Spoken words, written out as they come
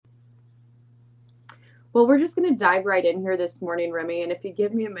Well, we're just going to dive right in here this morning, Remy. And if you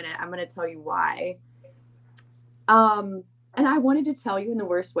give me a minute, I'm going to tell you why. And I wanted to tell you in the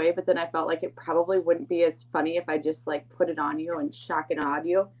worst way, but then I felt like it probably wouldn't be as funny if I just like put it on you and shock and awe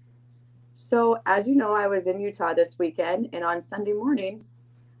you. So, as you know, I was in Utah this weekend, and on Sunday morning,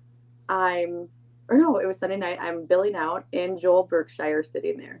 or no, it was Sunday night, I'm billing out, and Joel Berkshire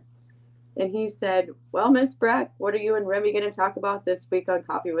sitting there. And he said, "Well, Miss Breck, what are you and Remy going to talk about this week on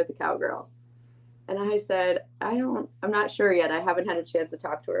Coffee with the Cowgirls?" And I said, I'm not sure yet. I haven't had a chance to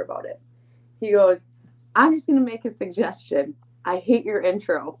talk to her about it. He goes, "I'm just going to make a suggestion. I hate your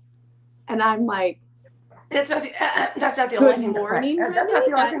intro." And I'm like, That's not the "Good only thing. morning, That's Remy." not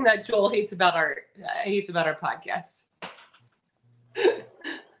the only thing that Joel hates about our podcast.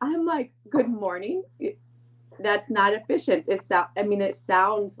 I'm like, "Good morning. That's not efficient." It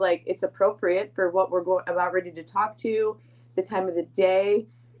sounds like it's appropriate for what we're about ready to talk to, the time of the day.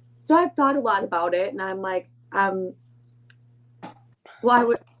 So I've thought a lot about it, and I'm like,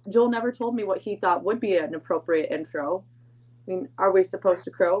 Joel never told me what he thought would be an appropriate intro. I mean, are we supposed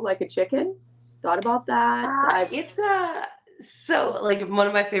to crow like a chicken? Thought about that. It's so like one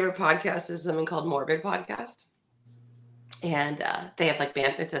of my favorite podcasts is something called Morbid Podcast, and they have like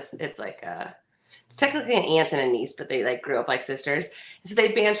it's technically an aunt and a niece, but they like grew up like sisters. And so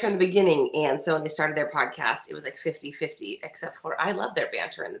they banter in the beginning. And so when they started their podcast, it was like 50-50, except for I love their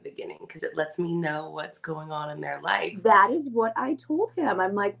banter in the beginning because it lets me know what's going on in their life. That is what I told him.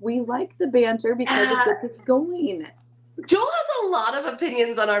 I'm like, we like the banter because it gets us going. Joel has a lot of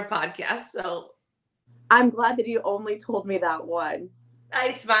opinions on our podcast, so I'm glad that you only told me that one.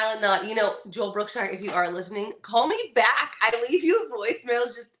 I smile and nod. Joel Brookshire, if you are listening, call me back. I leave you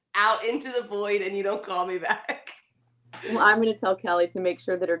voicemails just out into the void and you don't call me back. Well, I'm going to tell Kelly to make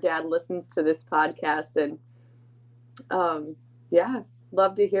sure that her dad listens to this podcast, and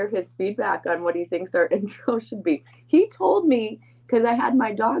love to hear his feedback on what he thinks our intro should be. He told me, because I had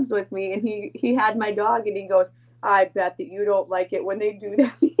my dogs with me, and he had my dog, and he goes, "I bet that you don't like it when they do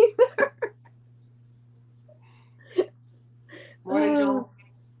that either." Morning, Joel.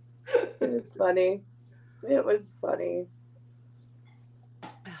 It was funny. It was funny.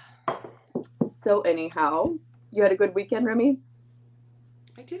 So anyhow, you had a good weekend, Remy?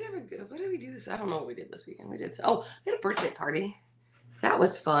 I did have what did we do this? I don't know what we did this weekend. We had a birthday party. That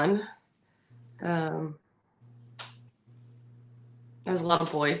was fun. There was a lot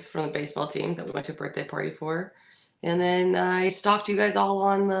of boys from the baseball team that we went to a birthday party for. And then I stalked you guys all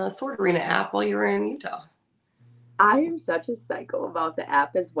on the Sword Arena app while you were in Utah. I am such a psycho about the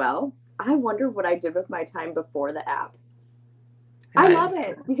app as well. I wonder what I did with my time before the app. I love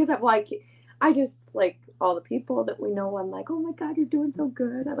it because I just like all the people that we know. I'm like, "Oh my God, you're doing so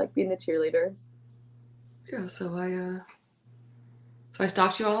good." I like being the cheerleader. Yeah, so I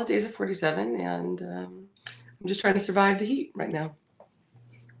stalked you all at Days of 47, and I'm just trying to survive the heat right now.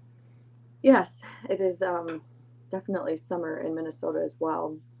 Yes, it is definitely summer in Minnesota as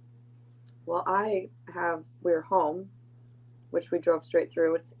well. Well, we're home, which we drove straight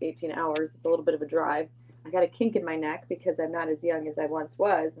through. It's 18 hours. It's a little bit of a drive. I got a kink in my neck because I'm not as young as I once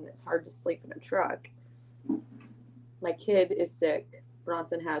was, and it's hard to sleep in a truck. My kid is sick.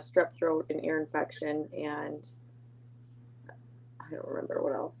 Bronson has strep throat and ear infection, and I don't remember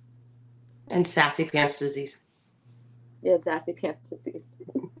what else. And sassy pants disease. Yeah, it's sassy pants disease.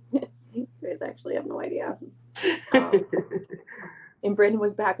 You guys actually have no idea. And Brandon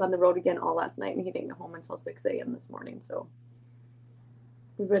was back on the road again all last night, and he didn't get home until 6 a.m. this morning. So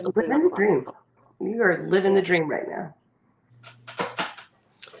we've been living the dream. You are living the dream right now.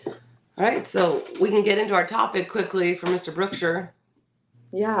 All right, so we can get into our topic quickly for Mr. Brookshire.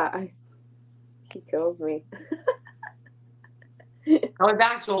 Yeah, he kills me. Call me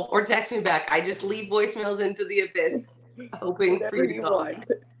back, Joel, or text me back. I just leave voicemails into the abyss, hoping for you to call.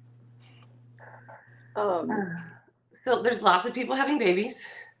 So there's lots of people having babies,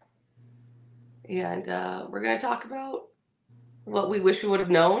 and we're going to talk about what we wish we would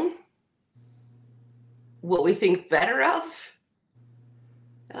have known, what we think better of.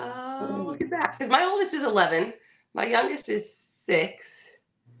 Look at that. Because my oldest is 11. My youngest is 6.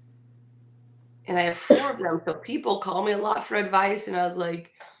 And I have 4 of them. So people call me a lot for advice. And I was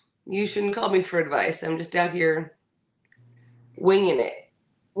like, you shouldn't call me for advice. I'm just out here winging it.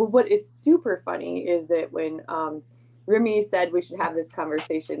 Well, what is super funny is that when Remy said we should have this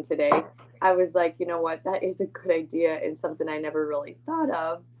conversation today, I was like, you know what? That is a good idea and something I never really thought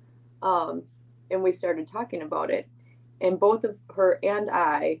of. And we started talking about it. And both of her and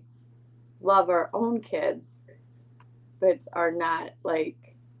I love our own kids, but are not like,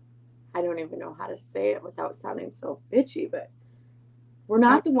 I don't even know how to say it without sounding so bitchy, but we're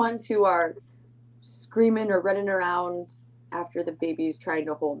not the ones who are screaming or running around after the baby's trying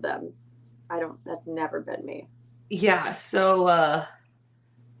to hold them. That's never been me. Yeah, so I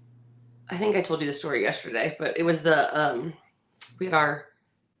think I told you the story yesterday, but it was we had our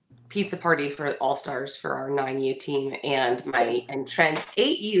pizza party for All Stars for our 9U team, and Trent's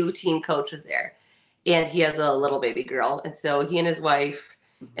 8U team coach was there, and he has a little baby girl, and so he and his wife,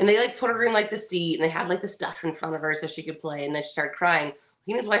 and they like put her in like the seat, and they had like the stuff in front of her so she could play, and then she started crying.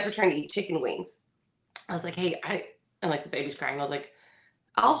 He and his wife were trying to eat chicken wings. I was like, hey, and like the baby's crying. I was like,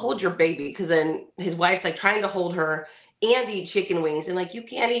 I'll hold your baby, because then his wife's like trying to hold her and eat chicken wings, and like you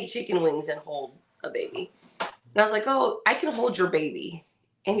can't eat chicken wings and hold a baby. And I was like, oh, I can hold your baby.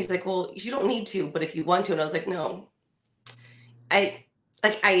 And he's like, well, you don't need to, but if you want to. And I was like, no, I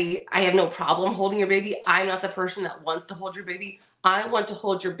have no problem holding your baby. I'm not the person that wants to hold your baby. I want to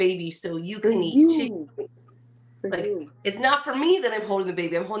hold your baby so you can eat chicken. Like, it's not for me that I'm holding the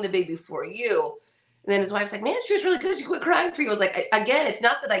baby. I'm holding the baby for you. And then his wife's like, man, she was really good. She quit crying for you. I was like, again, it's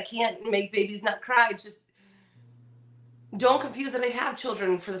not that I can't make babies not cry. It's just, don't confuse that I have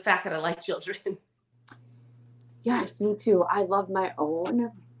children for the fact that I like children. Yes, me too. I love my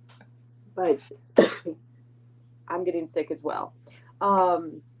own, but I'm getting sick as well. I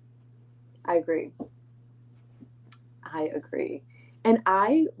agree. And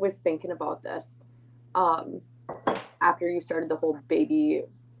I was thinking about this after you started the whole baby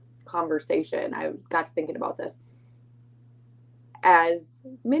conversation. I got to thinking about this. As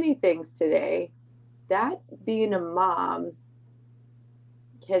many things today, that being a mom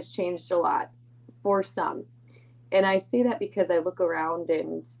has changed a lot for some. And I see that because I look around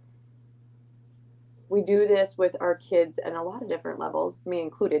and we do this with our kids in a lot of different levels, me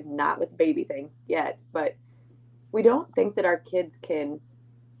included, not with baby thing yet, but we don't think that our kids can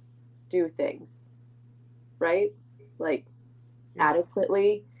do things, right? Like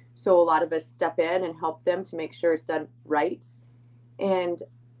adequately. So a lot of us step in and help them to make sure it's done right. And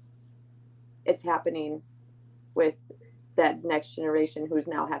it's happening with that next generation who's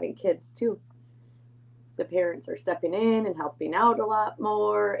now having kids too. The parents are stepping in and helping out a lot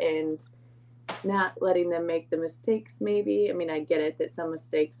more and not letting them make the mistakes maybe. I mean, I get it that some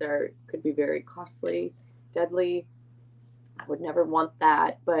mistakes could be very costly, deadly. I would never want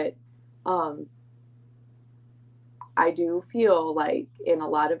that, but I do feel like in a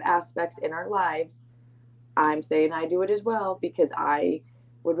lot of aspects in our lives, I'm saying I do it as well because I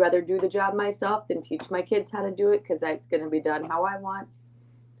would rather do the job myself than teach my kids how to do it, because that's going to be done how I want.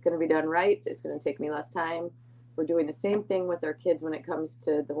 It's going to be done right. It's going to take me less time. We're doing the same thing with our kids when it comes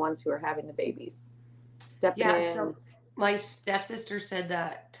to the ones who are having the babies. Stepping in. So my stepsister said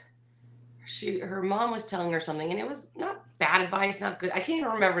that her mom was telling her something, and it was not bad advice, not good. I can't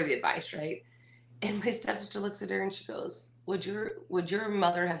even remember the advice, right? And my stepsister looks at her and she goes, would your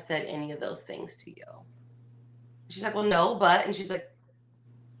mother have said any of those things to you? She's like, well, no, but, and she's like,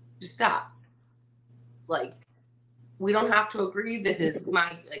 just stop. Like, we don't have to agree. This is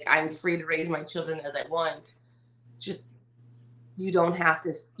I'm free to raise my children as I want. Just, you don't have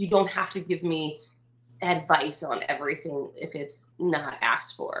to give me advice on everything if it's not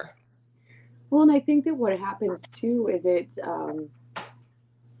asked for. Well, and I think that what happens too is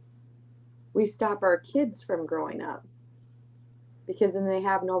we stop our kids from growing up because then they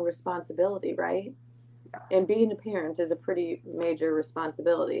have no responsibility, right? Yeah. And being a parent is a pretty major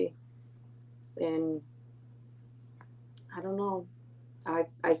responsibility. And I don't know.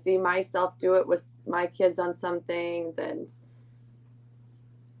 I see myself do it with my kids on some things, and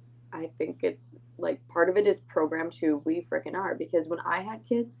I think it's like part of it is programmed who we freaking are. Because when I had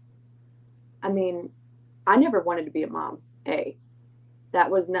kids, I mean, I never wanted to be a mom. That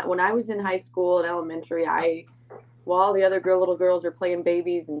was not when I was in high school and elementary. While all the other little girls are playing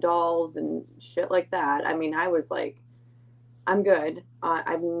babies and dolls and shit like that, I mean, I was like, I'm good.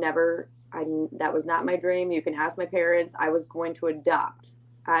 That was not my dream. You can ask my parents. I was going to adopt.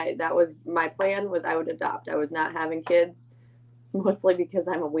 That was my plan, was I would adopt. I was not having kids, mostly because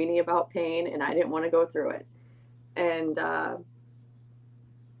I'm a weenie about pain and I didn't want to go through it. And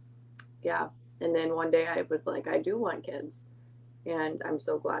yeah. And then one day I was like, I do want kids. And I'm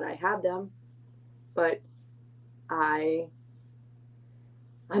so glad I had them. But I'm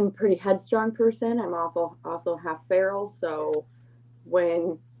a pretty headstrong person. I'm also half feral. So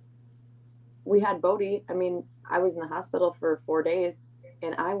when we had Bodie, I mean, I was in the hospital for 4 days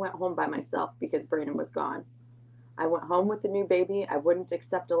and I went home by myself because Brandon was gone. I went home with the new baby. I wouldn't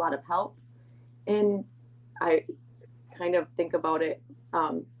accept a lot of help. And I kind of think about it.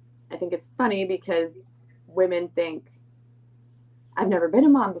 I think it's funny because women think, I've never been a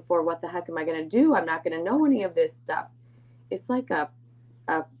mom before. What the heck am I going to do? I'm not going to know any of this stuff. It's like a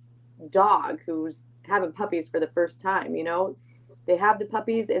dog who's having puppies for the first time, you know? They have the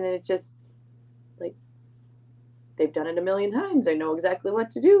puppies and then it just like they've done it a million times. They know exactly what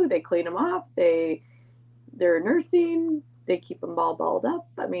to do. They clean them off. They're nursing. They keep them all balled up.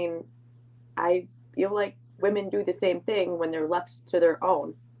 I mean, I feel like women do the same thing when they're left to their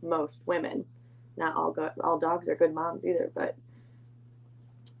own. Most women, not all dogs are good moms either, but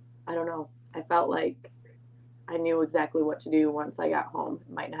I don't know. I felt like I knew exactly what to do once I got home.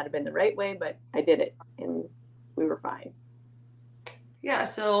 It might not have been the right way, but I did it and we were fine. Yeah,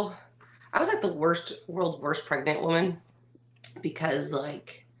 so I was like the world's worst pregnant woman because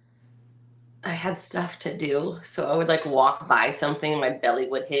like I had stuff to do. So I would like walk by something and my belly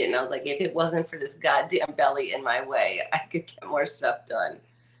would hit. And I was like, if it wasn't for this goddamn belly in my way, I could get more stuff done.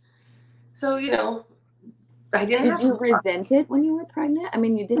 So, I didn't Did have you resent it when you were pregnant? I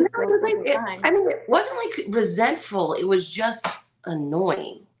mean, you did it for a certain time. I mean, it wasn't like resentful. It was just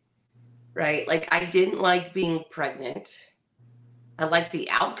annoying, right? Like I didn't like being pregnant. I liked the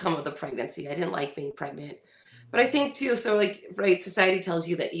outcome of the pregnancy. I didn't like being pregnant. But I think too, so like, right, society tells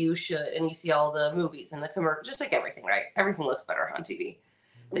you that you should, and you see all the movies and the commercial, just like everything, right? Everything looks better on TV.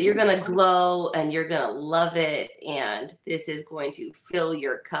 That you're going to glow and you're going to love it. And this is going to fill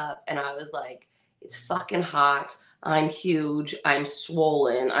your cup. And I was like, it's fucking hot. I'm huge. I'm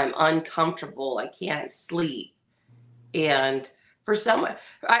swollen. I'm uncomfortable. I can't sleep. And for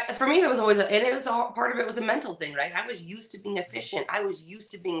me, it was always, and it was all part of it was a mental thing, right? I was used to being efficient. I was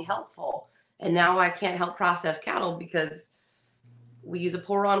used to being helpful. And now I can't help process cattle because we use a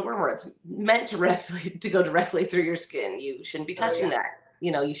pour-on wormer. It's meant to go directly through your skin. You shouldn't be touching that.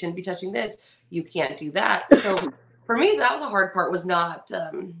 You shouldn't be touching this. You can't do that. So for me, that was a hard part, was not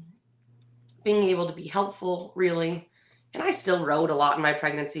being able to be helpful, really. And I still rode a lot in my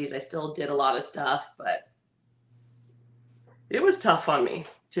pregnancies. I still did a lot of stuff, but it was tough on me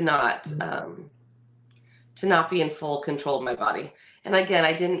to not be in full control of my body. And again,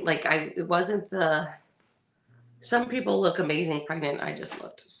 I didn't like, it wasn't some people look amazing pregnant. I just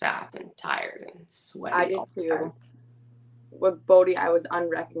looked fat and tired and sweaty. I did too. With Bodie, I was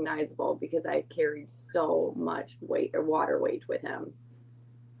unrecognizable because I carried so much weight or water weight with him.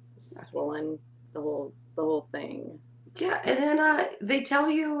 Swollen, the whole thing. Yeah, and then they tell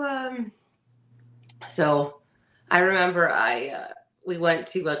you, so I remember we went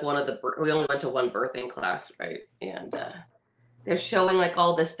to like we only went to one birthing class, right? And they're showing like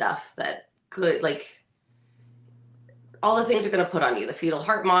all this stuff that could like, all the things are going to put on you, the fetal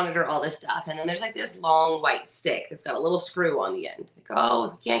heart monitor, all this stuff. And then there's like this long white stick that's got a little screw on the end. Like, oh,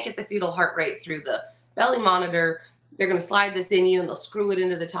 if you can't get the fetal heart rate through the belly monitor, they're going to slide this in you and they'll screw it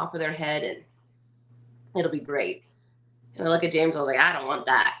into the top of their head and it'll be great. And I look at James, I was like, I don't want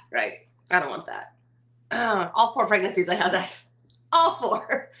that, right? I don't want that. All 4 pregnancies I had that. All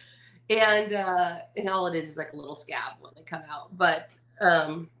 4. And all it is like a little scab when they come out. But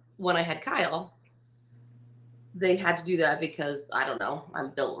when I had Kyle, they had to do that because, I don't know,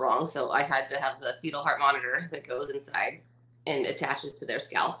 I'm built wrong. So I had to have the fetal heart monitor that goes inside and attaches to their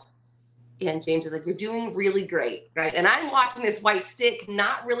scalp. And James is like, you're doing really great, right? And I'm watching this white stick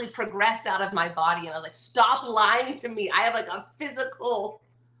not really progress out of my body. And I was like, stop lying to me. I have like a physical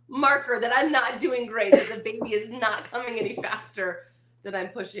marker that I'm not doing great, that the baby is not coming any faster than I'm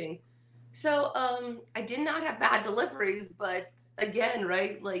pushing. So I did not have bad deliveries, but again,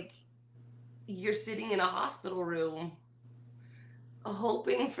 right, like you're sitting in a hospital room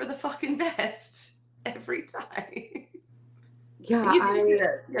hoping for the fucking best every time. Yeah, you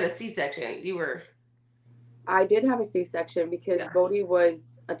had a C-section. I did have a C-section because Bodie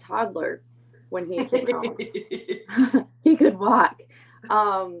was a toddler when he came out. He could walk.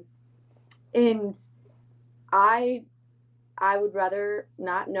 And I would rather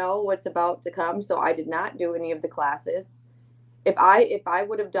not know what's about to come, so I did not do any of the classes. If I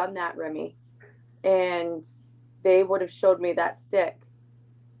would have done that, Remy, and they would have showed me that stick,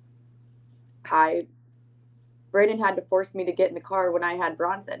 Brandon had to force me to get in the car when I had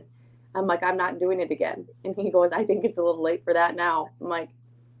Bronson. I'm like, I'm not doing it again. And he goes, I think it's a little late for that now. I'm like,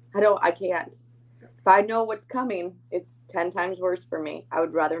 I can't. If I know what's coming, it's 10 times worse for me. I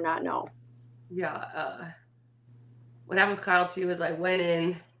would rather not know. Yeah. What happened with Kyle too is I went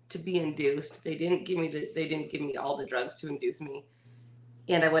in to be induced. They didn't give me all the drugs to induce me.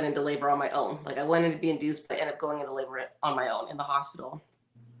 And I went into labor on my own. Like I went in to be induced, but I ended up going into labor on my own in the hospital.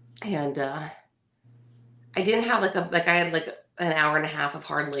 And I didn't have I had like an hour and a half of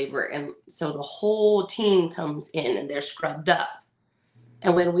hard labor. And so the whole team comes in and they're scrubbed up.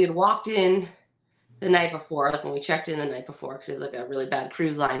 And when we had walked in the night before, like when we checked in the night before, because it was like a really bad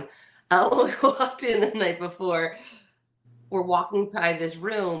cruise line, when we walked in the night before, we're walking by this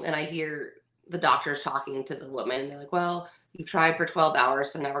room and I hear the doctor's talking to the woman. And they're like, well, you've tried for 12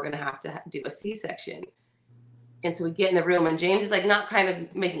 hours, so now we're going to have to do a C-section. And so we get in the room, and James is like not kind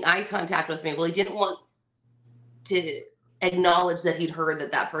of making eye contact with me. Well, he didn't want to acknowledge that he'd heard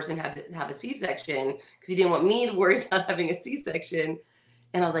that that person had to have a C-section because he didn't want me to worry about having a C-section.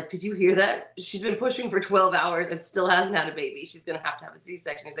 And I was like, did you hear that? She's been pushing for 12 hours and still hasn't had a baby. She's going to have a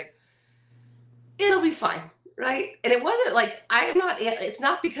C-section. He's like, it'll be fine. Right. And it wasn't like, it's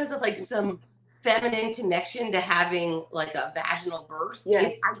not because of like some feminine connection to having like a vaginal birth.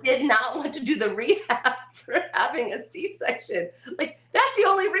 Yes. I did not want to do the rehab for having a C-section. Like, that's the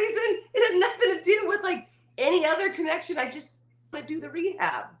only reason. It had nothing to do with like any other connection. I just want to do the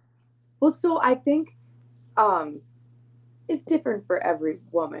rehab. Well, so I think it's different for every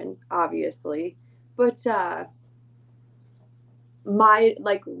woman, obviously. But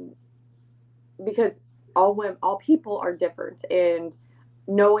because all people are different, and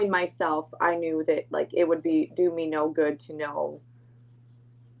knowing myself, I knew that like it would do me no good to know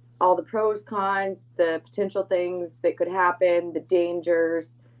all the pros, cons, the potential things that could happen, the dangers,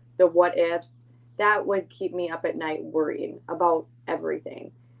 the what ifs. That would keep me up at night worrying about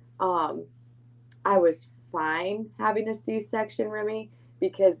everything. I was fine having a C-section, Remy,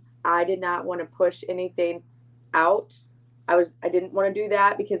 because I did not want to push anything out. I didn't want to do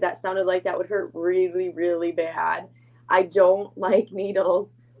that because that sounded like that would hurt really, really bad. I don't like needles.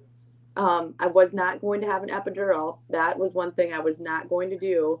 I was not going to have an epidural. That was one thing I was not going to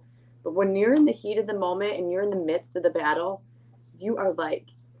do. But when you're in the heat of the moment and you're in the midst of the battle, you are like,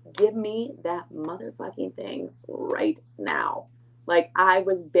 give me that motherfucking thing right now. Like, I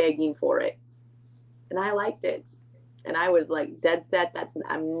was begging for it. And I liked it. And I was like dead set,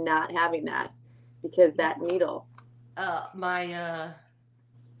 I'm not having that because that needle. My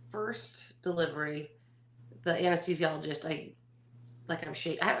first delivery, the anesthesiologist, I'm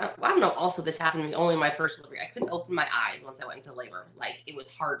shaking. I don't know. Also, this happened to me only in my first delivery. I couldn't open my eyes once I went into labor. Like, it was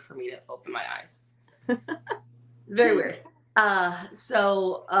hard for me to open my eyes. Very weird.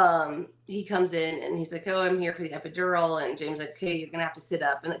 So he comes in and he's like, oh, I'm here for the epidural. And James like, okay, you're gonna have to sit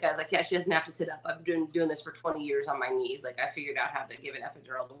up. And the guy's like, yeah, she doesn't have to sit up. I've been doing this for 20 years on my knees. Like, I figured out how to give an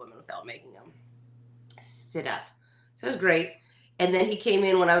epidural to women without making them sit up. So it was great. And then he came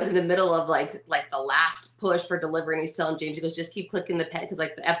in when I was in the middle of like the last push for delivery, and he's telling James, he goes, just keep clicking the pen, because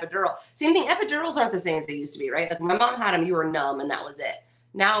like the epidural, same thing. Epidurals aren't the same as they used to be, right? Like, my mom had them, you were numb, and that was it.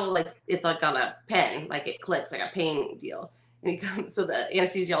 Now, like, it's like on a pen, like it clicks, like a pain deal. And he comes, so the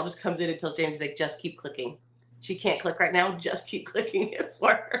anesthesiologist comes in and tells James, he's like, just keep clicking. She can't click right now. Just keep clicking it for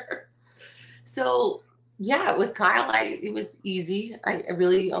her. So yeah, with Kyle, it was easy. I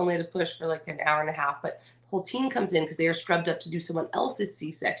really only had to push for like an hour and a half, but the whole team comes in because they are scrubbed up to do someone else's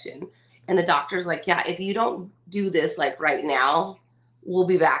C-section. And the doctor's like, yeah, if you don't do this like right now, we'll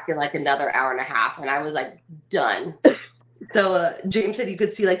be back in like another hour and a half. And I was like, done. So James said you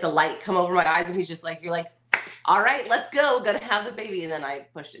could see like the light come over my eyes, and he's just like, you're like, all right, let's go. Gonna have the baby. And then I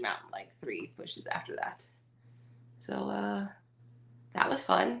pushed him out in like 3 pushes after that. So that was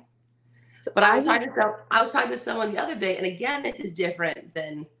fun. But I was talking to someone the other day, and again, this is different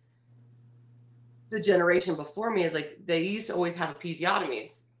than the generation before me. Is like, they used to always have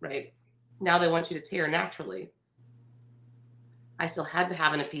episiotomies, right? Now they want you to tear naturally. I still had to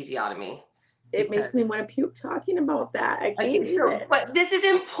have an episiotomy. It makes me want to puke talking about that. I can't do it. But this is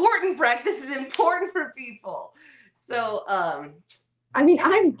important, Breck. This is important for people. So, I mean,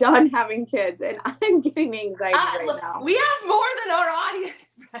 I'm done having kids, and I'm getting anxiety right now. We have more than our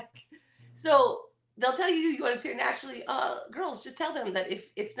audience, Breck. So they'll tell you want to tear naturally. Girls, just tell them that if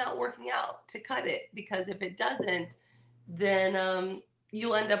it's not working out, to cut it, because if it doesn't, then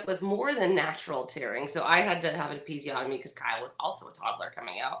you'll end up with more than natural tearing. So I had to have an episiotomy because Kyle was also a toddler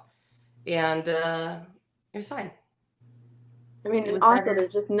coming out. And it was fine. I mean, and also,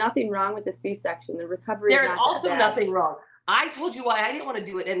 there's just nothing wrong with the C-section. The recovery. There's also nothing wrong. I told you why I didn't want to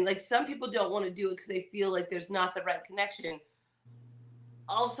do it, and like, some people don't want to do it because they feel like there's not the right connection.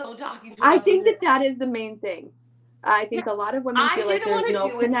 Also, talking to, I think that is the main thing. I think a lot of women feel like there's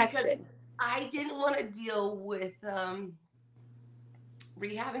no connection. I didn't want to deal with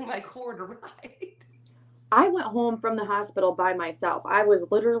rehabbing my core to ride. I went home from the hospital by myself. I was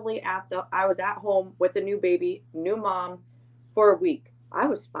literally at home with a new baby, new mom, for a week. I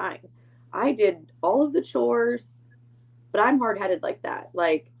was fine. I did all of the chores, but I'm hard-headed like that.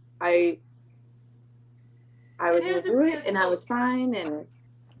 Like, I was through it, and I was fine. And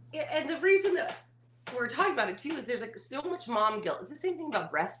the reason that we're talking about it too is there's like so much mom guilt. It's the same thing about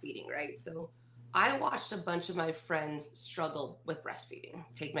breastfeeding, right? So I watched a bunch of my friends struggle with breastfeeding,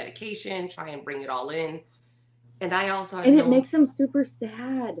 take medication, try and bring it all in. And I also it makes them super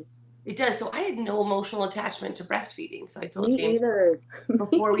sad. It does. So I had no emotional attachment to breastfeeding. So I told Me James either.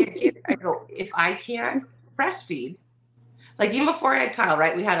 before we had kids, I go, if I can't breastfeed, like even before I had Kyle,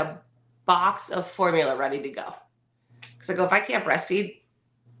 right? We had a box of formula ready to go. Because I go, if I can't breastfeed,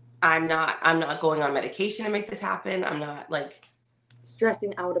 I'm not going on medication to make this happen. I'm not like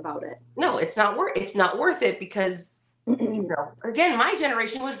Stressing out about it. no, it's not worth it because again, my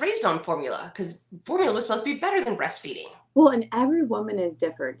generation was raised on formula because formula was supposed to be better than breastfeeding. Well, and every woman is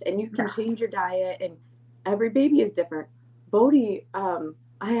different, and you can Yeah. change your diet, and every baby is different. Bodhi,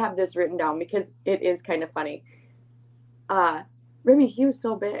 I have this written down because it is kind of funny. Uh, Remy, he was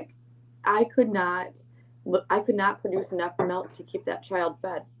so big, I could not, I could not produce enough milk to keep that child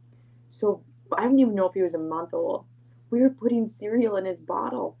fed. So I don't even know if he was a month old. We were putting cereal in his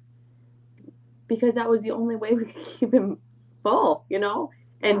bottle because that was the only way we could keep him full, you know.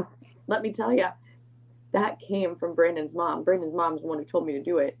 And let me tell you, that came from Brandon's mom. Brandon's mom's the one who told me to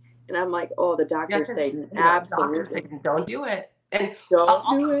do it. And I'm like, oh, the Yeah, doctor's saying doctors absolutely say don't do it. And don't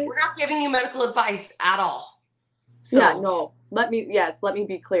also, do it. we're not giving you medical advice at all. Yeah, So no. Let me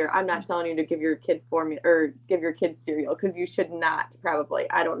be clear. I'm not telling you to give your kid formula or give your kid cereal because you should not. Probably,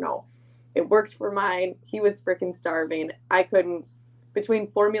 I don't know. It worked for mine. He was freaking starving. I couldn't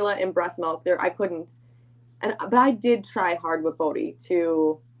between formula and breast milk. There, I couldn't. And but I did try hard with Bodhi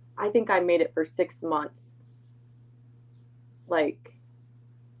to. I think I made it for 6 months. Like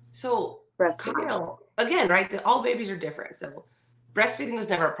so breastfeeding. Kyle, again, right? All babies are different. So breastfeeding was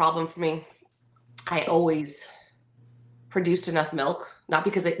never a problem for me. I always produced enough milk, not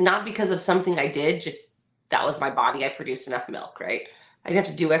because of something I did, just that was my body. I produced enough milk, right? I didn't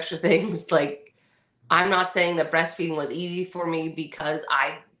have to do extra things. Like I'm not saying that breastfeeding was easy for me because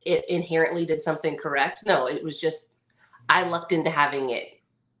it inherently did something correct. No, it was just I lucked into having it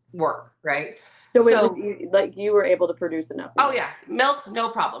work, right? So it was So, like you were able to produce enough oh milk. yeah, milk, no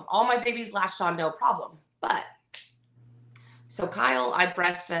problem. All my babies latched on, no problem. But so Kyle, I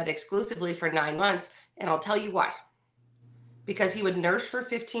breastfed exclusively for 9 months, and I'll tell you why. Because he would nurse for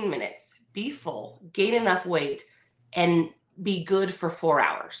 15 minutes, be full, gain enough weight, and be good for 4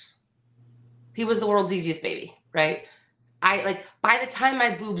 hours. He was the world's easiest baby, right? I like by the time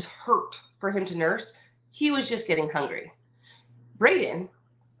my boobs hurt for him to nurse, he was just getting hungry. Brayden,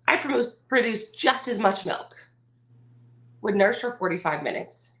 I produced just as much milk, would nurse for 45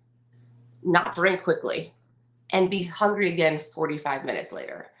 minutes, not drink quickly, and be hungry again 45 minutes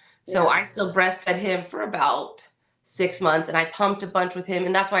later. So Yeah. I still breastfed him for about 6 months and I pumped a bunch with him.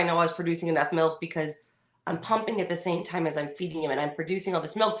 And that's why I know I was producing enough milk because I'm pumping at the same time as I'm feeding him and I'm producing all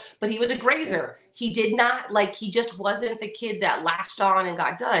this milk. But he was a grazer. He did not like, he just wasn't the kid that latched on and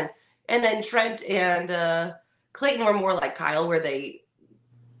got done. And then Trent and Clayton were more like Kyle, where they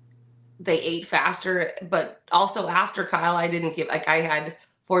ate faster, but also after Kyle, I didn't give like I had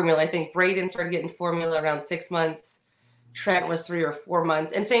formula. I think Brayden started getting formula around 6 months. Trent was 3 or 4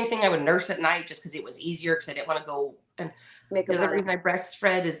 months, and same thing. I would nurse at night just because it was easier because I didn't want to go. And Make a the other mess. reason I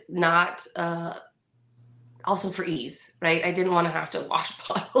breastfed is not also for ease, right? I didn't want to have to wash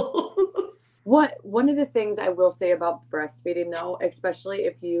bottles. One of the things I will say about breastfeeding though, especially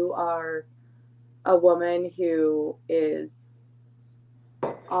if you are a woman who is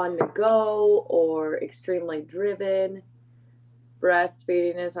on the go or extremely driven,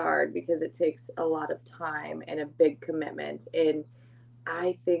 breastfeeding is hard because it takes a lot of time and a big commitment. And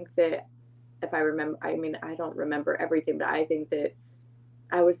I think that if I remember, I mean, I don't remember everything, but I think that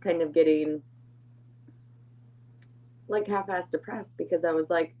I was kind of getting like half-ass depressed because I was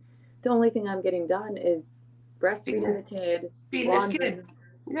like, the only thing I'm getting done is breastfeeding the kid, Feeding this laundry. kid.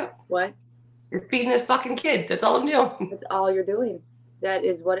 Yep. What? You're feeding this fucking kid. That's all I'm doing. That's all you're doing. That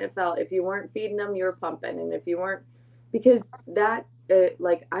is what it felt. If you weren't feeding them, you were pumping, and if you weren't, because that,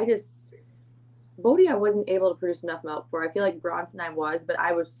 like, Bodhi, I wasn't able to produce enough milk for. I feel like Bronson I was, but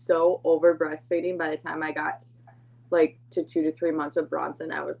I was so over breastfeeding by the time I got like to 2 to 3 months with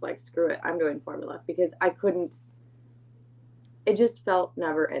Bronson. I was like, screw it, I'm doing formula because I couldn't. It just felt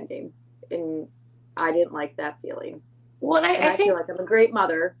never ending, and I didn't like that feeling. Well, And I I feel think like I'm a great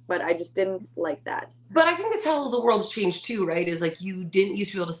mother, but I just didn't like that. But I think that's how the world's changed too, right? Is like you didn't used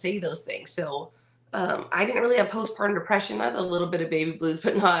to be able to say those things. So I didn't really have postpartum depression. I had a little bit of baby blues,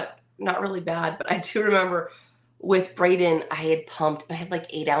 but not really bad. But I do remember with Brayden, I had pumped. I had like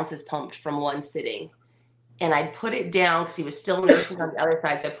 8 ounces pumped from one sitting, and I'd put it down because he was still nursing on the other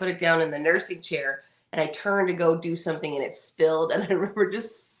side. So I put it down in the nursing chair, and I turned to go do something, and it spilled. And I remember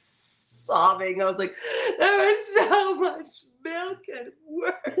just sobbing. I was like, there was so much milk at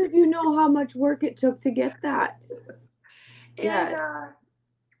work. Because you know how much work it took to get that. And Yes.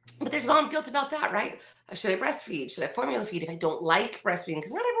 But there's mom guilt about that, right? Should I breastfeed? Should I formula feed if I don't like breastfeeding?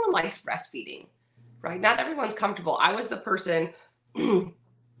 Because not everyone likes breastfeeding, right? Not everyone's comfortable. I was the person, and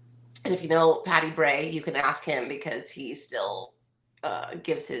if you know Patty Bray, you can ask him because he still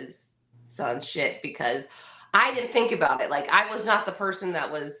gives his son shit because I didn't think about it. Like, I was not the person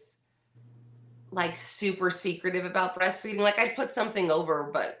that was like super secretive about breastfeeding. Like, I'd put something over,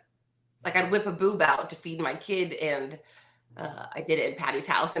 but like I'd whip a boob out to feed my kid, and I did it in Patty's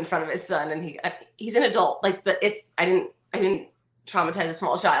house in front of his son, and he's an adult. Like, I didn't traumatize a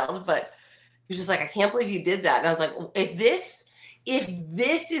small child, but he was just like, I can't believe you did that. And I was like, if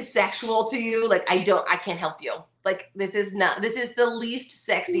this is sexual to you, like, I can't help you. Like, this is the least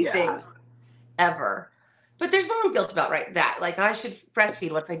sexy thing ever. But there's mom guilt about that. Like, I should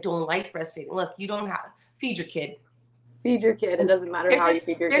breastfeed. What if I don't like breastfeeding? Look, you don't have feed your kid. Feed your kid. It doesn't matter how you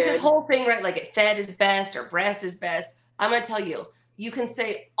feed your There's kid. this whole thing, right? Like, it fed is best or breast is best. I'm gonna tell you, you can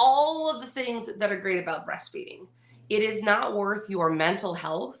say all of the things that are great about breastfeeding. It is not worth your mental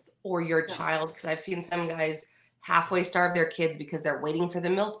health or your No. child, because I've seen some guys halfway starve their kids because they're waiting for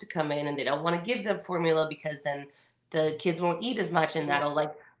the milk to come in and they don't want to give them formula because then the kids won't eat as much, and that'll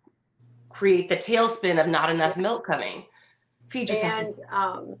like create the tailspin of not enough milk coming. Feed your And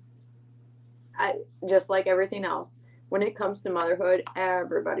I just like everything else. When it comes to motherhood,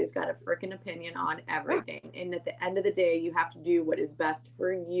 everybody's got a freaking opinion on everything. And at the end of the day, you have to do what is best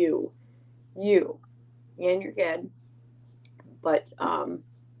for you and your kid. But I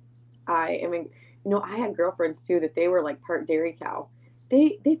mean, I had girlfriends too that they were like part dairy cow.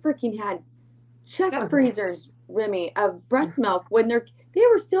 They freaking had chest freezers, Remy, of breast milk when they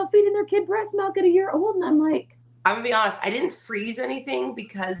were still feeding their kid breast milk at a year old, and I'm like, I'm gonna be honest, I didn't freeze anything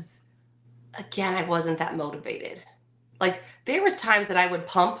because, again, I wasn't that motivated. Like, there was times that I would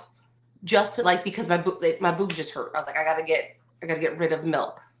pump just to, like, because my boob just hurt. I was like, I gotta get rid of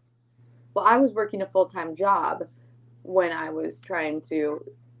milk. well, I was working a full-time job when I was trying to,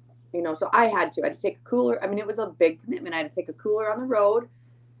 so I had to take a cooler. I mean, it was a big commitment. I had to take a cooler on the road.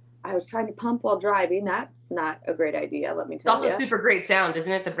 I was trying to pump while driving. That's not a great idea, let me It's tell also you. super great sound,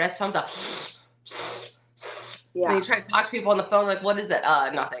 isn't it? The breast pump. Yeah. When you try to talk to people on the phone, like, what is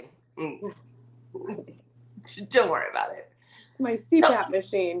that? Nothing. Don't worry about it. It's my CPAP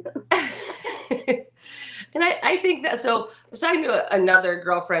machine. And I think that, so I was talking to another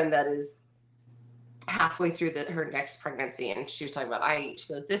girlfriend that is halfway through her next pregnancy, and she was talking about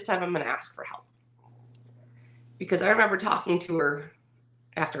she goes, this time I'm going to ask for help. Because I remember talking to her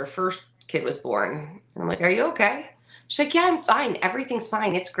after her first kid was born, and I'm like, are you okay? She's like, yeah, I'm fine. Everything's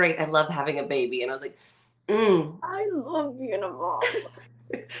fine. It's great. I love having a baby. And I was like, I love being a mom.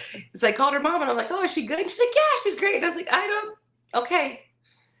 So I called her mom, and I'm like, oh, is she good? And she's like, yeah, she's great. And I was like, okay.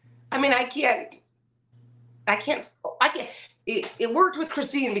 I mean, I can't. It worked with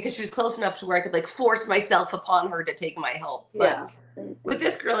Christine because she was close enough to where I could like force myself upon her to take my help. But with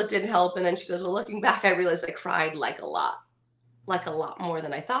this girl, it didn't help. And then she goes, well, looking back, I realized I cried like a lot more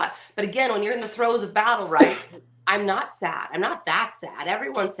than I thought. But again, when you're in the throes of battle, right? I'm not sad. I'm not that sad.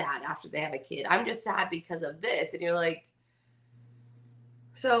 Everyone's sad after they have a kid. I'm just sad because of this. And you're like,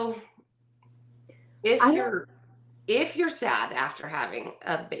 so if you're sad after having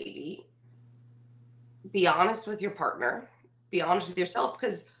a baby, be honest with your partner, be honest with yourself,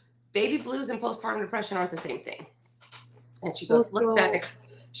 because baby blues and postpartum depression aren't the same thing. And she goes, look back.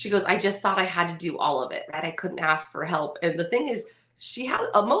 She goes, I just thought I had to do all of it, right? I couldn't ask for help. And the thing is,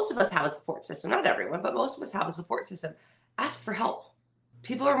 most of us have a support system, not everyone, but most of us have a support system. Ask for help.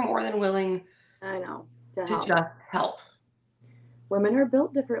 People are more than willing to just help. Women are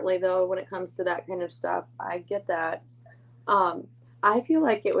built differently, though, when it comes to that kind of stuff. I get that. I feel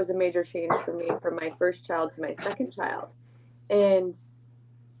like it was a major change for me from my first child to my second child. And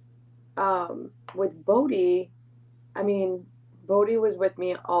with Bodhi, I mean, Bodhi was with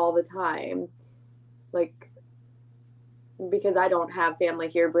me all the time. Like, because I don't have family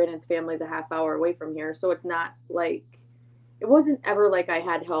here. Brandon's family is a half hour away from here. So it's not like, it wasn't ever like I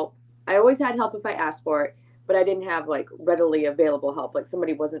had help. I always had help if I asked for it, but I didn't have like readily available help. Like,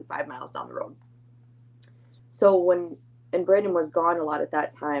 somebody wasn't 5 miles down the road. So and Brandon was gone a lot at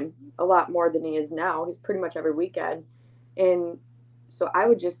that time, a lot more than he is now. He's pretty much every weekend. And so I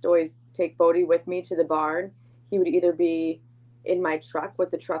would just always take Bodhi with me to the barn. He would either be in my truck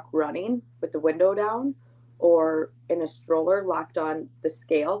with the truck running with the window down, or in a stroller locked on the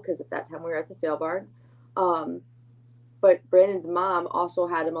scale, because at that time we were at the sale barn. But Brandon's mom also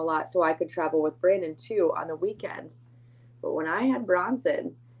had him a lot, so I could travel with Brandon too on the weekends. But when I had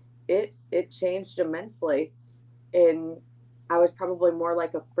Bronson, it changed immensely. And I was probably more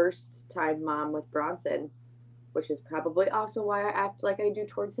like a first time mom with Bronson. which is probably also why I act like I do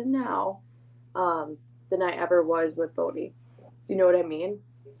towards him now, um, than I ever was with Bodhi. Do you know what I mean?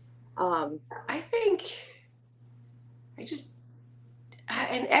 Um, I think I just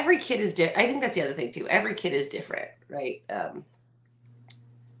and every kid is different. I think that's the other thing too. Every kid is different, right?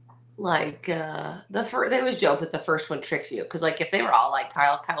 Like the first, they always joke that the first one tricks you because, like, if they were all like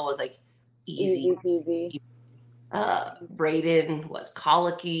Kyle was like easy. easy peasy. Braden was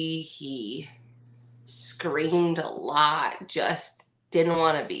colicky. He screamed a lot. Just didn't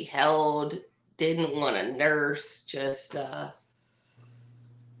want to be held. Didn't want to nurse. Just and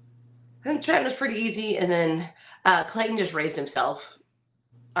Trent was pretty easy, and then Clayton just raised himself.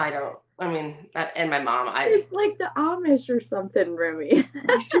 And my mom, It's like the Amish or something, Remy.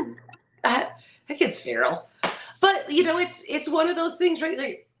 that kid's feral. But it's one of those things, right?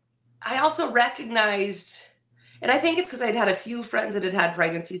 Like, I also recognized, and I think it's because I'd had a few friends that had had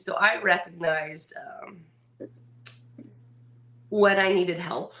pregnancies, so I recognized when I needed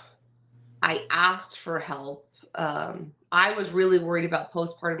help. I asked for help. I was really worried about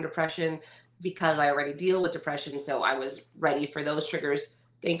postpartum depression because I already deal with depression, so I was ready for those triggers.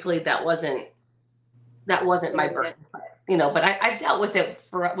 Thankfully, that wasn't my burden, but I've dealt with it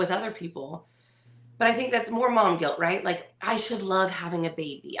with other people. But I think that's more mom guilt, right? Like, I should love having a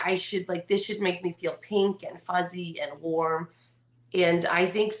baby. This should make me feel pink and fuzzy and warm. And I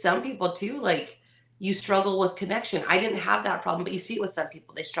think some people too, like, you struggle with connection. I didn't have that problem, but you see it with some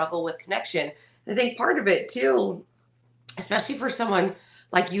people. They struggle with connection. And I think part of it too, especially for someone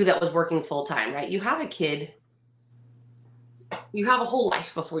like you that was working full time, right? You have a kid, you have a whole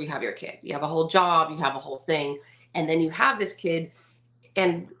life before you have your kid. You have a whole job, you have a whole thing. And then you have this kid,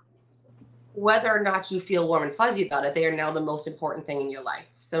 and whether or not you feel warm and fuzzy about it, they are now the most important thing in your life.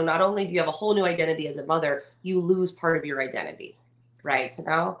 So not only do you have a whole new identity as a mother, you lose part of your identity, right? So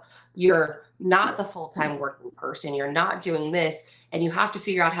now you're not the full-time working person. You're not doing this, and you have to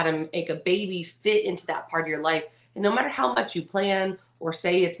figure out how to make a baby fit into that part of your life. And no matter how much you plan or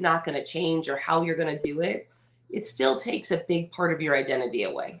say it's not going to change or how you're going to do it, it still takes a big part of your identity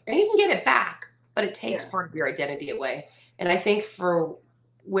away. And you can get it back, but it takes part of your identity away. And I think for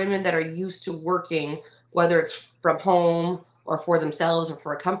women that are used to working, whether it's from home or for themselves or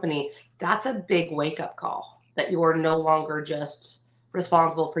for a company, that's a big wake-up call, that you are no longer just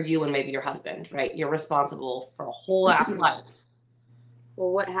responsible for you and maybe your husband, right? You're responsible for a whole ass life.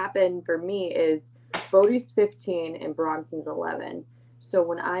 Well, what happened for me is Bodhi's 15 and Bronson's 11. So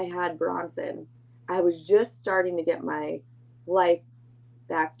when I had Bronson, I was just starting to get my life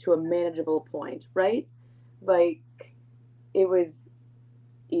back to a manageable point, right? Like, it was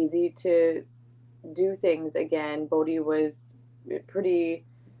easy to do things again. Bodhi was pretty,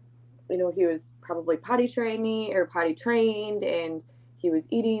 he was probably potty trained, and he was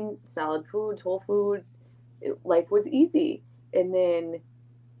eating solid foods, whole foods. Life was easy. And then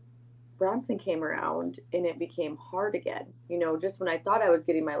Bronson came around and it became hard again, just when I thought I was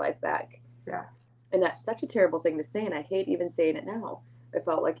getting my life back. Yeah. And that's such a terrible thing to say, and I hate even saying it now. I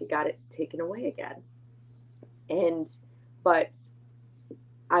felt like it got it taken away again. But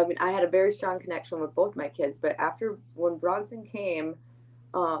I had a very strong connection with both my kids, but when Bronson came,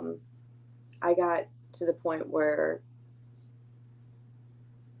 I got to the point where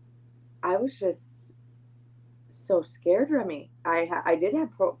I was just so scared, Remy. I did have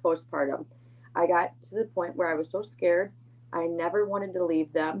postpartum. I got to the point where I was so scared. I never wanted to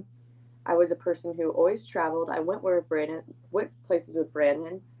leave them. I was a person who always traveled. I went places with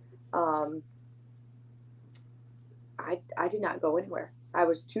Brandon. I did not go anywhere. I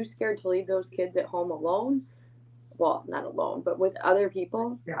was too scared to leave those kids at home alone. Well, not alone, but with other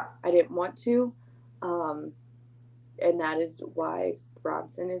people. Yeah. I didn't want to. And that is why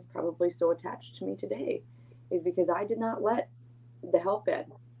Bronson is probably so attached to me today, is because I did not let the help in.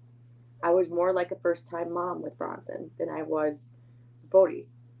 I was more like a first-time mom with Bronson than I was Bodhi.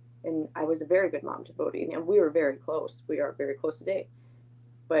 And I was a very good mom to Bodhi. And we were very close. We are very close today.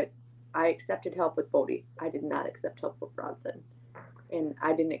 But I accepted help with Bodhi. I did not accept help with Bronson. And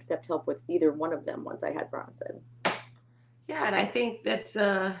I didn't accept help with either one of them once I had Bronson. Yeah, and I think that's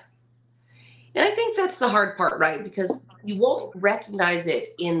the hard part, right? Because you won't recognize it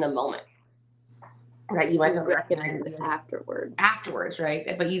in the moment, right? You might not recognize it afterwards, right?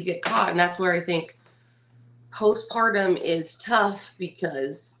 But you get caught, and that's where I think postpartum is tough,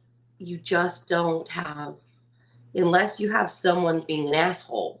 because you just don't have, unless you have someone being an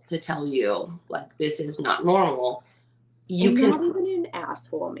asshole to tell you, like, this is not normal. Not even an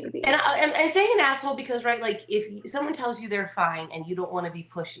asshole, maybe. And I'm saying an asshole because, right, like, if someone tells you they're fine and you don't want to be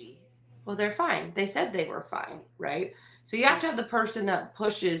pushy, Well, they're fine. They said they were fine, right? So you have to have the person that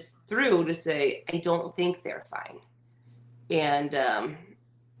pushes through to say, I don't think they're fine. And, I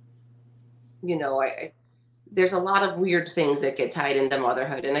there's a lot of weird things that get tied into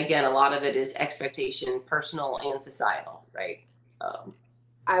motherhood. And again, a lot of it is expectation, personal and societal, right? Um,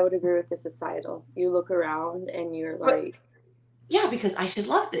 I would agree with the societal. You look around and you're but like, yeah, because I should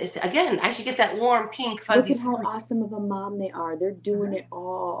love this. Again, I should get that warm, pink, look fuzzy at how feeling. awesome of a mom they are. They're doing it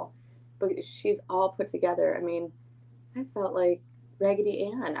all. But she's all put together. I mean, I felt like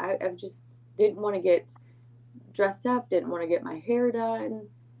Raggedy Ann. I just didn't want to get dressed up, didn't want to get my hair done.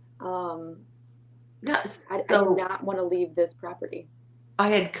 Um, Yeah, I did so not want to leave this property. I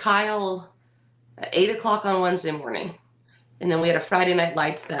had Kyle at 8 o'clock on Wednesday morning. And then we had a Friday night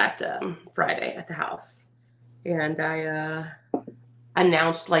lights that Friday at the house. And I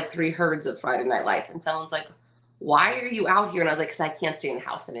announced like 3 herds of Friday night lights. And someone's like, why are you out here? And I was like, because I can't stay in the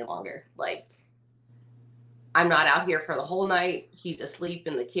house any longer. Like, I'm not out here for the whole night. He's asleep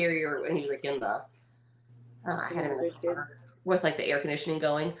in the carrier. And he was like in the, I had him in the car with like the air conditioning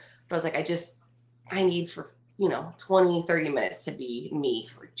going. But I was like, I need for, 20, 30 minutes to be me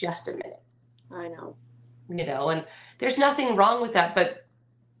for just a minute. I know. And there's nothing wrong with that. But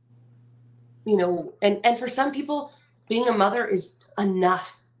and for some people being a mother is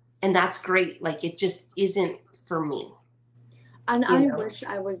enough, and that's great. Like, it just isn't for me. And you I know wish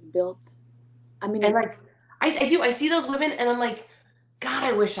I was built. I and mean, like, I see those women and I'm like, god,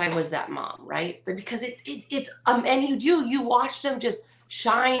 I wish I was that mom, right? Because it's and you watch them just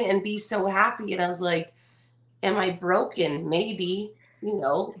shine and be so happy, and I was like, am I broken? Maybe,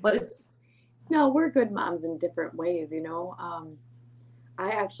 but it's no, we're good moms in different ways. I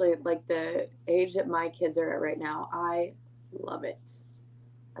actually like the age that my kids are at right now. I love it.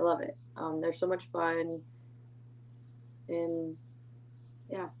 I love it. They're so much fun, and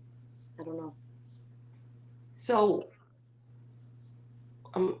yeah, I don't know. so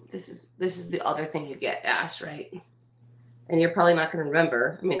this is the other thing you get asked, right? And you're probably not going to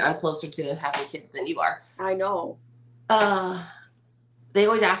remember. I mean, I'm closer to having kids than you are. I know. uh they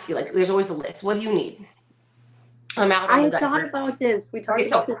always ask you, like, there's always a list. What do you need? I'm out on the I thought diaper. about this. We Okay,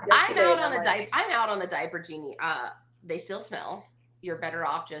 talked about so this yesterday, and I'm like, I'm out on the diaper genie. They still smell. You're better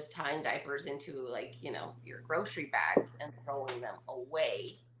off just tying diapers into, like, your grocery bags and throwing them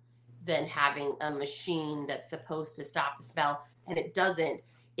away than having a machine that's supposed to stop the smell and it doesn't.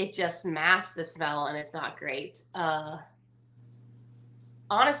 It just masks the smell and it's not great.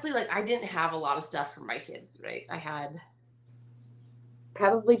 Honestly, like, I didn't have a lot of stuff for my kids, right?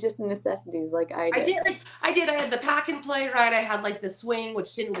 probably just necessities, like I did. I had the pack and play, right? I had like the swing,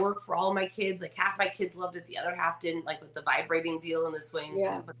 which didn't work for all my kids. Like, half my kids loved it, the other half didn't, like with the vibrating deal in the swing to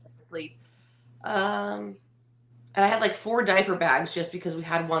Yeah. put them to sleep. And I had like 4 diaper bags just because we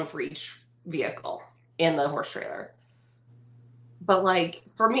had one for each vehicle and the horse trailer. But like,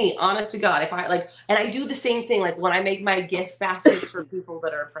 for me, honest to God, if I like, and I do the same thing, like when I make my gift baskets for people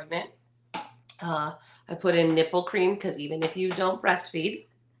that are pregnant, I put in nipple cream, because even if you don't breastfeed,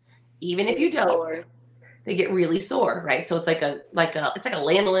 even if you don't, Or they get really sore, right? So it's like a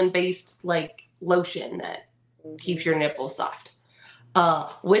lanolin based like lotion that keeps your nipples soft.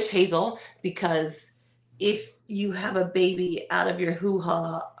 Witch hazel, because if you have a baby out of your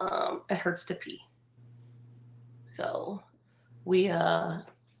hoo-ha, it hurts to pee. So we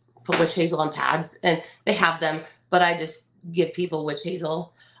put witch hazel on pads, and they have them, but I just give people witch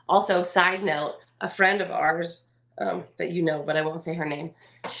hazel. Also, side note, a friend of ours, that but I won't say her name,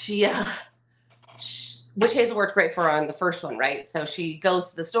 she witch hazel worked great for her on the first one, right? So she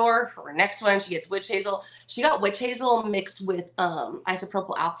goes to the store for her next one. She gets witch hazel. She got witch hazel mixed with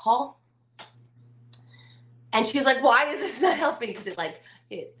isopropyl alcohol, and she was like, "Why is this not helping?" Because it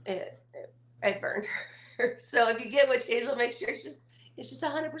burned her. So if you get witch hazel, make sure it's just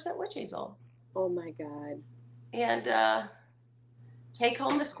 100% witch hazel. oh my god. And take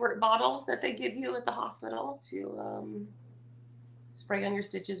home the squirt bottle that they give you at the hospital to spray on your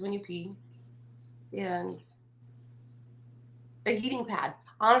stitches when you pee, and a heating pad.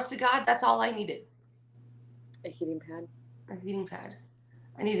 Honest to God, that's all I needed. A heating pad. A heating pad.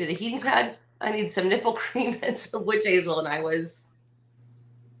 I needed a heating pad. I needed some nipple cream and some witch hazel, and I was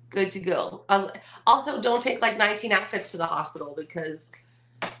good to go. Also, don't take like 19 outfits to the hospital, because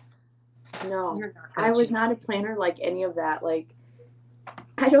No, you're not I gonna was choose. not a planner like any of that. Like,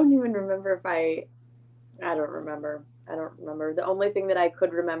 I don't even remember if I don't remember. I don't remember. The only thing that I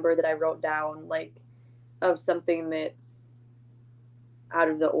could remember that I wrote down, like, of something that's out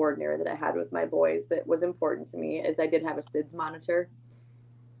of the ordinary that I had with my boys that was important to me, is I did have a SIDS monitor.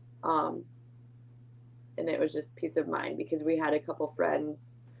 Um, and it was just peace of mind, because we had a couple friends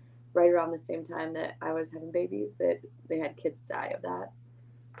right around the same time that I was having babies that they had kids die of that.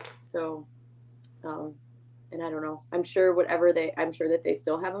 So, um, and I don't know. I'm sure that they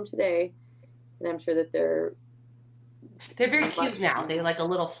still have them today, and I'm sure that They're very much, cute now. They like a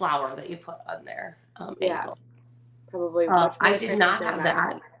little flower that you put on their yeah, ankle. probably much more I did attractive not than have I that.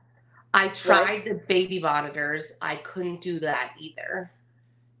 had. I What? tried the baby monitors. I couldn't do that either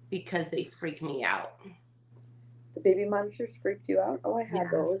because they freak me out. The baby monitors freaked you out? Oh, I had Yeah,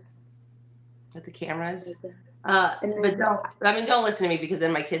 those. with the cameras. Like that. And But then don't listen to me because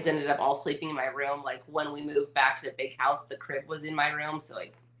then my kids ended up all sleeping in my room. Like when we moved back to the big house, the crib was in my room, so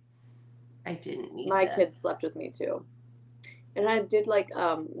I didn't need my that. kids slept with me too. And I did like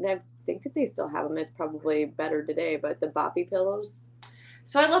I think that they still have them. It's probably better today, but the boppy pillows.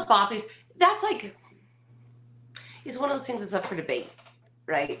 So I love boppies. That's like it's one of those things that's up for debate,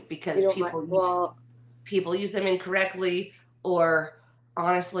 right? Because You don't mind? Well, people use them incorrectly, or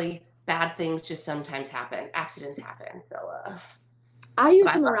honestly, bad things just sometimes happen. Accidents happen. So, I but use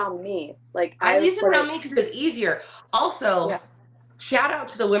I them love. around me. Like I I use them put around it. me because it's easier. Yeah, Also, shout out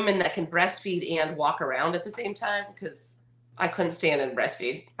to the women that can breastfeed and walk around at the same time because I couldn't stand and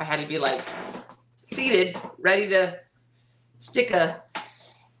breastfeed. I had to be like seated, ready to stick a.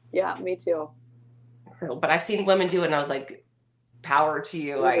 yeah, me too. So, but I've seen women do it, and I was like, power to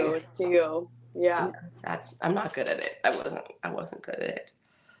you. Kudos to you. Yeah. I'm not good at it. I wasn't good at it.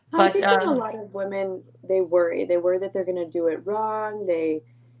 I But think that a lot of women they worry. They worry that they're going to do it wrong.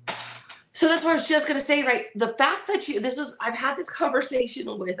 so that's what I was just gonna say, right? The fact that I've had this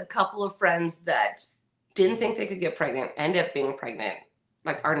conversation with a couple of friends that didn't think they could get pregnant, end up being pregnant,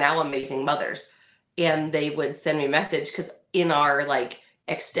 like are now amazing mothers. And they would send me a message because in our like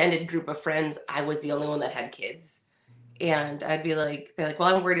extended group of friends, I was the only one that had kids. And I'd be like, they're like,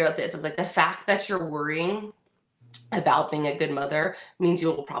 well, I'm worried about this. I was like, the fact that you're worrying about being a good mother means you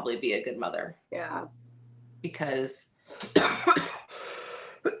will probably be a good mother. Yeah. Because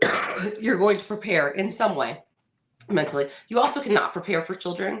you're going to prepare in some way mentally. You also cannot prepare for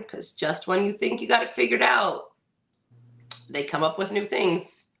children because just when you think you got it figured out, they come up with new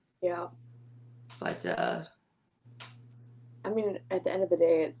things. Yeah. But I mean, at the end of the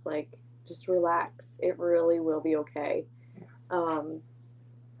day, it's like just relax. It really will be okay. Um,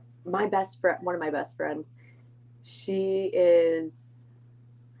 my best friend, one of my best friends, she is,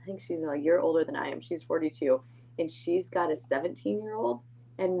 I think she's a year older than I am. She's 42, and she's got a 17-year-old.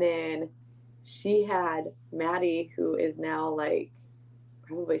 And then she had Maddie, who is now like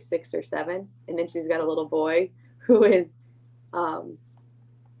probably 6 or 7, and then she's got a little boy who is, um,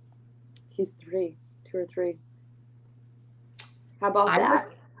 he's 2 or 3. How about that?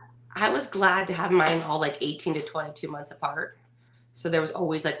 I was glad to have mine all like 18 to 22 months apart. So there was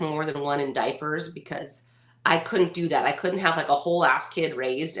always like more than one in diapers because I couldn't do that. I couldn't have like a whole ass kid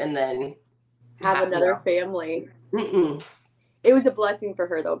raised and then Have another family. Mm-mm. It was a blessing for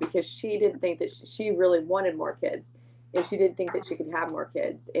her though, because she didn't think that she really wanted more kids, and she didn't think that she could have more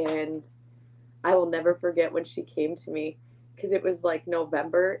kids. And I will never forget when she came to me, because it was like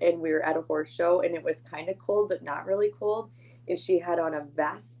November and we were at a horse show and it was kind of cold but not really cold, and she had on a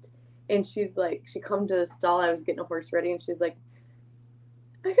vest, and she's like, she come to the stall, I was getting a horse ready, and she's like,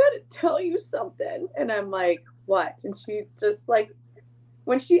 I gotta tell you something. And I'm like, what? And she just like,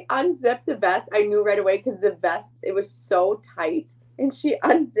 when she unzipped the vest, I knew right away, because the vest, it was so tight, and she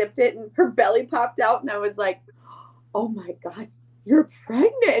unzipped it and her belly popped out, and I was like, oh my God, you're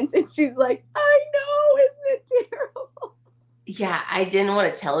pregnant. And she's like, I know, isn't it terrible? Yeah, I didn't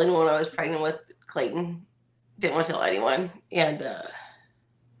want to tell anyone I was pregnant with Clayton. Didn't want to tell anyone. And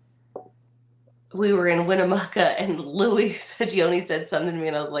we were in Winnemucca and Louis Gioni said something to me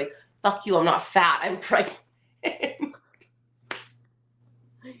and I was like, fuck you, I'm not fat, I'm pregnant.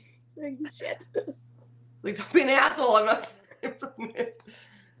 Like, shit. Like, don't be an asshole, I'm not pregnant.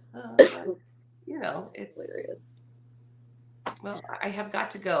 You know, it's Hilarious. Well, I have got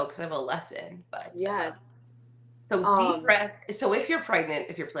to go because I have a lesson, but Yes. So deep breath. So if you're pregnant,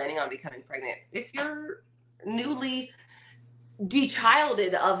 if you're planning on becoming pregnant, if you're newly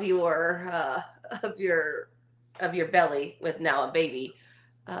dechilded of your belly with now a baby,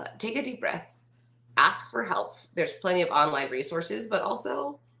 take a deep breath. Ask for help. There's plenty of online resources, but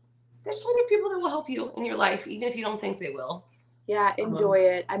also there's plenty of people that will help you in your life, even if you don't think they will. Yeah, enjoy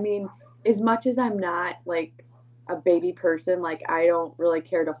it. I mean, as much as I'm not like a baby person, like I don't really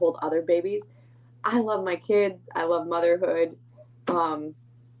care to hold other babies, I love my kids. I love motherhood.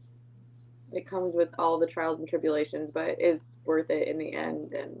 It comes with all the trials and tribulations, but it's worth it in the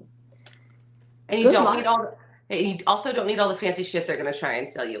end. And you don't need all. You also don't need all the fancy shit they're going to try and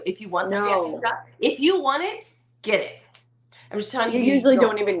sell you. If you want the fancy stuff, if you want it, get it. I'm just telling You you. usually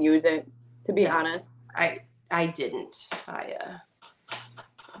don't even use it, to be honest. I didn't.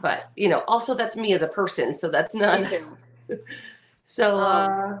 But also that's me as a person, so that's not. Me too.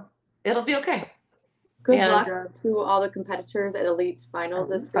 So it'll be okay. Good luck to all the competitors at Elite Finals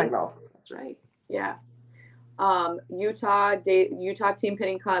this week. Final. That's right. Yeah. Utah Team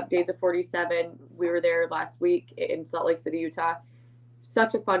Pinning Cup, Days of 47. We were there last week in Salt Lake City, Utah.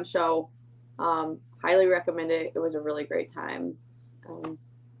 Such a fun show. Highly recommend it. It was a really great time.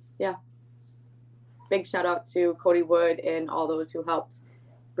 Yeah. Big shout out to Cody Wood and all those who helped.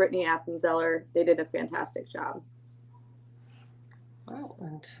 Brittany Appenzeller. They did a fantastic job. Wow,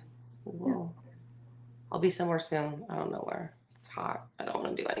 and I'll be somewhere soon. I don't know where. It's hot. I don't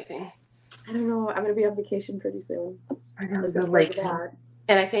want to do anything. I don't know. I'm going to be on vacation pretty soon. I know.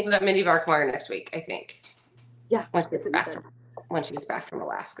 And I think that Mindy Barkmeyer next week, I think. Yeah. When she gets back from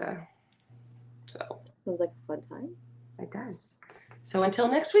Alaska. So. Sounds like a fun time. It does. So until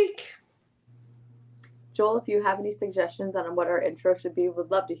next week. Joel, if you have any suggestions on what our intro should be,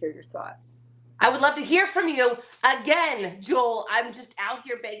 would love to hear your thoughts. I would love to hear from you again, Joel. I'm just out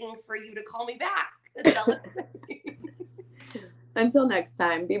here begging for you to call me back. Until next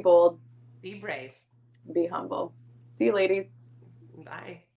time, be bold. Be brave. Be humble. See you, ladies. Bye.